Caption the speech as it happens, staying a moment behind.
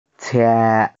छ्या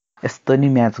यस्तो नि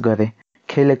म्याच गरे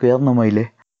खेलेको हेर्न मैले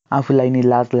आफूलाई नि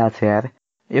लाज लाग्छ यार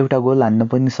एउटा गोल हान्न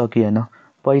पनि सकिएन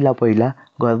पहिला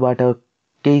घरबाट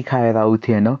केही खाएर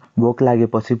आउँथेन भोक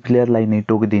लागेपछि प्लेयरलाई नै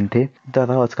टोकिदिन्थे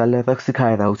तर आजकल रक्सी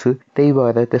खाएर आउँछु त्यही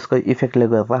भएर त्यसको इफेक्टले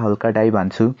गर्दा हल्का डाइभ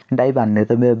हान्छु डाइभ हान्ने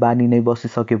त मेरो बानी नै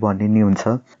बसिसक्यो भन्ने नि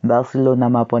हुन्छ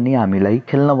बार्सिलोनामा पनि हामीलाई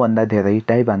खेल्नभन्दा धेरै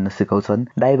डाइभ हान्न सिकाउँछन्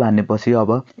डाइभ हान्नेपछि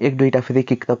अब एक दुईटा फ्री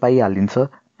किक त पाइहालिन्छ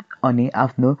अनि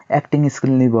आफ्नो एक्टिङ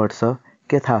स्किल नै बढ्छ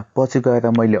के थाहा पछि गएर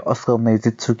मैले अस्कर नै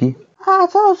जित्छु कि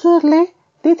आज हजुरले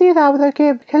त्यति राम्रो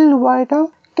गेम खेल्नु भएन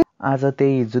आज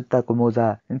त्यही जुत्ताको मोजा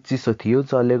चिसो थियो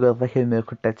जसले गर्दाखेरि मेरो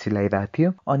खुट्टा चिलाइरहेको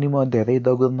थियो अनि म धेरै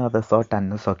दगुर्न र सर्ट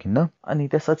हान्न सकिनँ अनि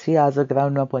त्यसपछि आज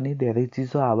ग्राउन्डमा पनि धेरै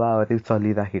चिसो हावाहरू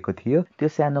चलिराखेको थियो त्यो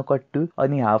सानो कट्टु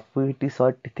अनि हाफ टी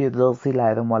सर्ट त्यो जर्सी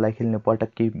लाएर मलाई खेल्ने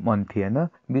पटक्कै मन थिएन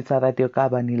बिचरा त्यो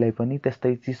काबानीलाई पनि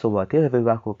त्यस्तै चिसो भएको थियो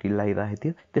रुगाखोकी लागिरहेको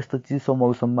थियो त्यस्तो चिसो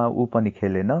मौसममा ऊ पनि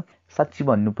खेलेन साँच्ची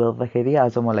भन्नु पर्दाखेरि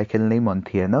आज मलाई खेल्नै मन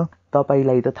थिएन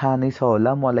तपाईलाई त थाहा नै छ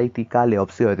होला मलाई ती काले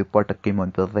हप्सीहरू पटक्कै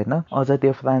मन पर्दैन अझ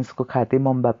त्यो फ्रान्सको खाते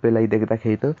मम्बाप्पेलाई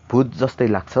देख्दाखेरि त भूत जस्तै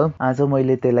लाग्छ आज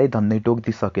मैले त्यसलाई धन्नै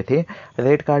टोकिदिइसकेको थिएँ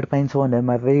रेड कार्ड पाइन्छ भनेर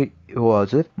मात्रै हो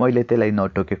हजुर मैले त्यसलाई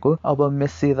नटोकेको अब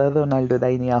मेस्सी र रोनाल्डो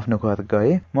दाइ नि आफ्नो घर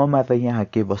गए म मात्र यहाँ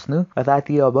के बस्नु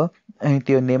राति अब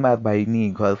त्यो नेमार भाइ नि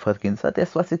घर फर्किन्छ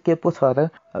त्यसपछि के पो छ र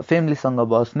फ्यामिलीसँग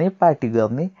बस्ने पार्टी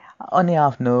गर्ने अनि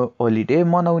आफ्नो होलिडे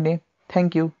मनाउने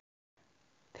thank you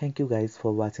guys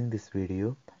for watching this video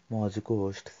म हजुरको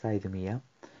होस्ट साइद मिया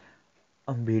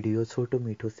भिडियो छोटो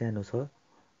मिठो सानो छ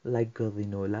लाइक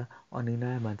गरिदिनु होला अनि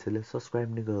नयाँ मान्छेले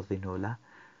सब्सक्राइब नै गरिदिनु होला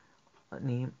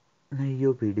अनि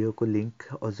यो भिडियोको लिङ्क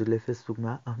हजुरले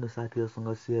फेसबुकमा आफ्नो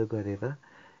साथीहरूसँग सेयर गरेर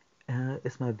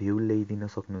यसमा भ्यू ल्याइदिन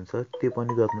सक्नुहुन्छ त्यो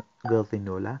पनि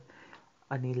गरिदिनु होला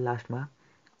अनि लास्टमा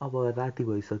अब राति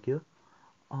भइसक्यो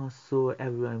so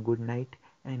everyone good night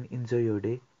and enjoy your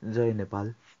day Jay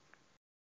Nepal